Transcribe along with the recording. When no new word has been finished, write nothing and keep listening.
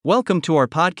Welcome to our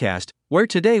podcast, where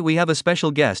today we have a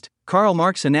special guest, Karl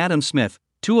Marx and Adam Smith,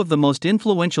 two of the most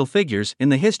influential figures in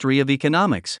the history of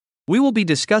economics. We will be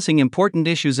discussing important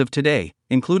issues of today,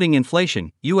 including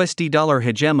inflation, USD dollar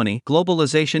hegemony,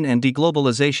 globalization and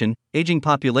deglobalization, aging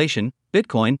population,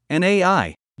 Bitcoin, and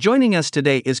AI. Joining us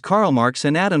today is Karl Marx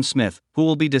and Adam Smith, who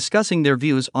will be discussing their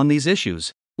views on these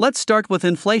issues. Let's start with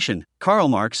inflation. Karl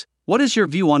Marx, what is your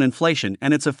view on inflation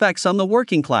and its effects on the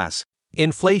working class?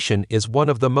 Inflation is one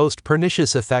of the most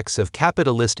pernicious effects of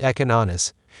capitalist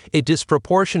economics. It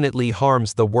disproportionately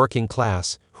harms the working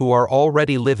class, who are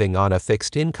already living on a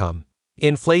fixed income.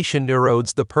 Inflation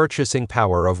erodes the purchasing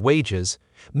power of wages,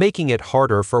 making it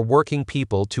harder for working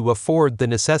people to afford the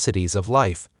necessities of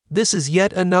life. This is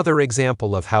yet another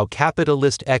example of how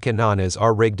capitalist economics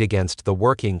are rigged against the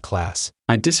working class.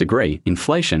 I disagree.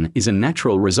 Inflation is a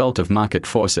natural result of market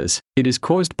forces. It is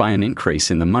caused by an increase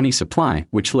in the money supply,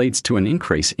 which leads to an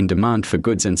increase in demand for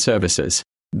goods and services.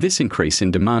 This increase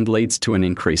in demand leads to an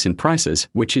increase in prices,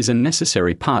 which is a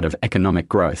necessary part of economic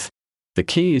growth. The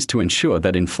key is to ensure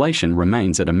that inflation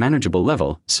remains at a manageable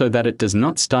level so that it does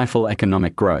not stifle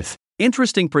economic growth.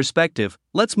 Interesting perspective.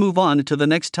 Let's move on to the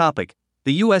next topic,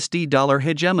 the USD dollar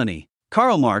hegemony.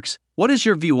 Karl Marx, what is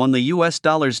your view on the US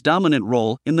dollar's dominant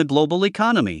role in the global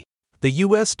economy? The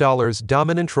US dollar's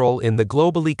dominant role in the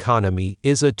global economy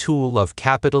is a tool of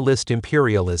capitalist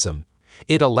imperialism.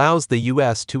 It allows the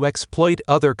US to exploit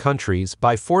other countries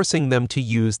by forcing them to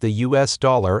use the US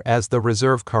dollar as the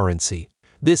reserve currency.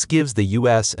 This gives the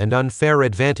US an unfair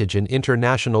advantage in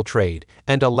international trade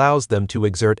and allows them to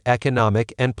exert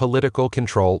economic and political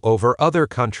control over other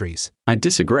countries. I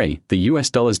disagree. The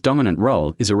US dollar's dominant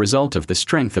role is a result of the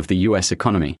strength of the US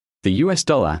economy. The US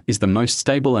dollar is the most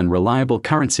stable and reliable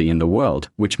currency in the world,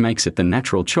 which makes it the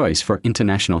natural choice for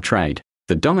international trade.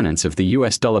 The dominance of the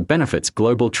US dollar benefits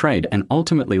global trade and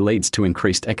ultimately leads to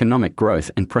increased economic growth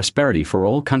and prosperity for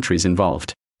all countries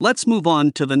involved. Let's move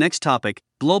on to the next topic,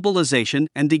 globalization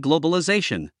and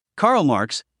deglobalization. Karl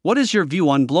Marx, what is your view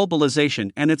on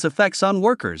globalization and its effects on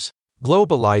workers?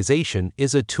 Globalization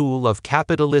is a tool of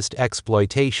capitalist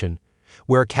exploitation,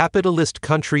 where capitalist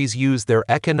countries use their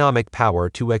economic power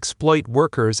to exploit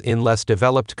workers in less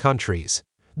developed countries.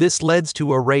 This leads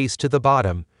to a race to the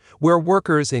bottom, where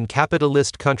workers in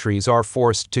capitalist countries are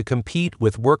forced to compete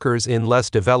with workers in less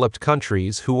developed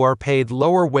countries who are paid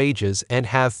lower wages and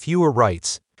have fewer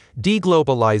rights.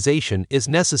 Deglobalization is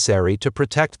necessary to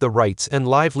protect the rights and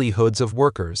livelihoods of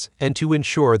workers and to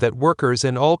ensure that workers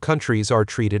in all countries are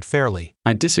treated fairly.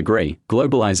 I disagree.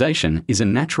 Globalization is a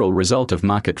natural result of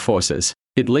market forces.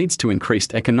 It leads to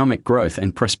increased economic growth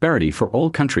and prosperity for all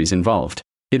countries involved.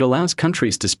 It allows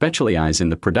countries to specialize in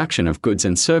the production of goods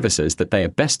and services that they are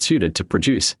best suited to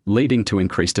produce, leading to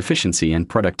increased efficiency and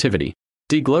productivity.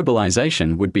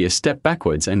 Deglobalization would be a step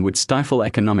backwards and would stifle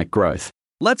economic growth.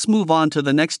 Let's move on to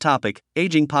the next topic,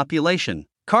 aging population.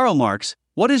 Karl Marx,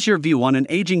 what is your view on an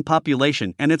aging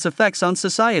population and its effects on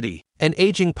society? An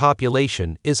aging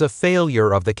population is a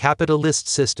failure of the capitalist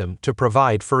system to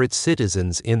provide for its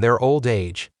citizens in their old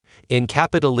age. In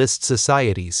capitalist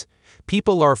societies,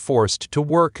 people are forced to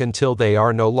work until they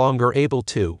are no longer able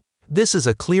to. This is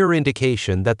a clear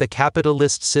indication that the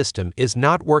capitalist system is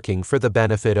not working for the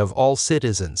benefit of all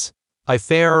citizens. A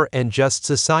fair and just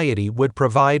society would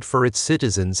provide for its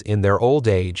citizens in their old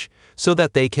age so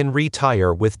that they can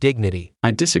retire with dignity. I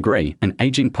disagree. An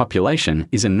aging population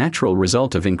is a natural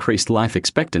result of increased life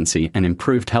expectancy and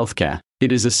improved healthcare.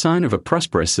 It is a sign of a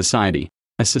prosperous society.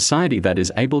 A society that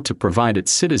is able to provide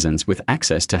its citizens with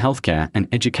access to healthcare and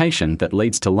education that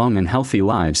leads to long and healthy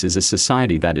lives is a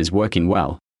society that is working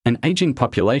well. An aging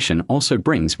population also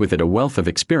brings with it a wealth of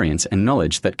experience and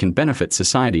knowledge that can benefit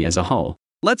society as a whole.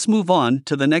 Let's move on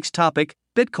to the next topic,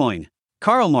 Bitcoin.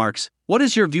 Karl Marx, what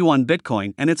is your view on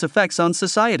Bitcoin and its effects on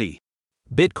society?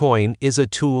 Bitcoin is a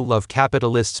tool of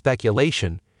capitalist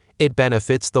speculation. It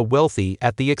benefits the wealthy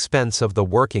at the expense of the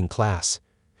working class.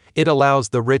 It allows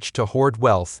the rich to hoard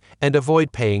wealth and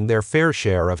avoid paying their fair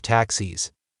share of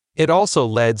taxes. It also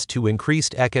leads to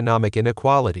increased economic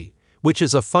inequality, which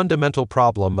is a fundamental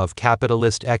problem of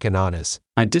capitalist economics.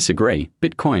 I disagree.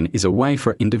 Bitcoin is a way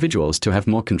for individuals to have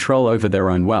more control over their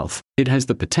own wealth. It has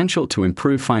the potential to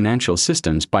improve financial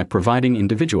systems by providing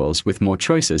individuals with more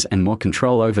choices and more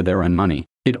control over their own money.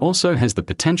 It also has the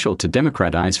potential to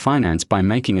democratize finance by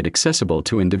making it accessible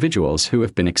to individuals who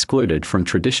have been excluded from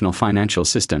traditional financial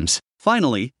systems.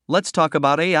 Finally, let's talk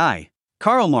about AI.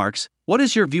 Karl Marx, what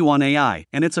is your view on AI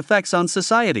and its effects on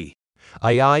society?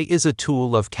 AI is a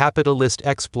tool of capitalist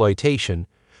exploitation,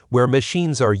 where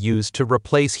machines are used to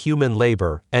replace human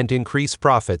labor and increase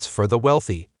profits for the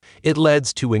wealthy. It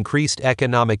leads to increased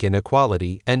economic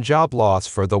inequality and job loss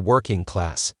for the working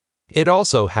class. It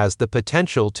also has the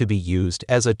potential to be used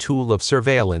as a tool of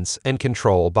surveillance and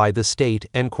control by the state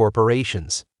and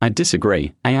corporations. I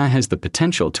disagree. AI has the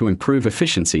potential to improve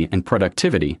efficiency and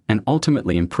productivity and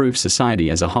ultimately improve society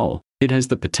as a whole. It has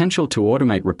the potential to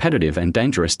automate repetitive and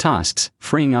dangerous tasks,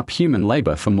 freeing up human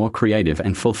labor for more creative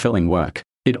and fulfilling work.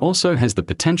 It also has the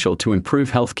potential to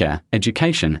improve healthcare,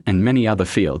 education, and many other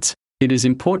fields. It is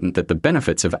important that the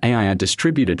benefits of AI are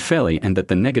distributed fairly and that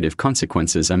the negative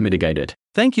consequences are mitigated.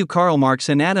 Thank you, Karl Marx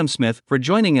and Adam Smith, for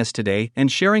joining us today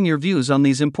and sharing your views on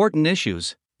these important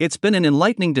issues. It's been an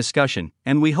enlightening discussion,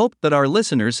 and we hope that our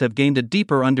listeners have gained a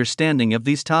deeper understanding of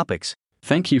these topics.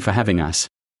 Thank you for having us.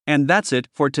 And that's it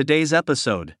for today's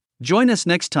episode. Join us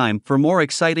next time for more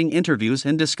exciting interviews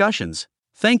and discussions.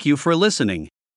 Thank you for listening.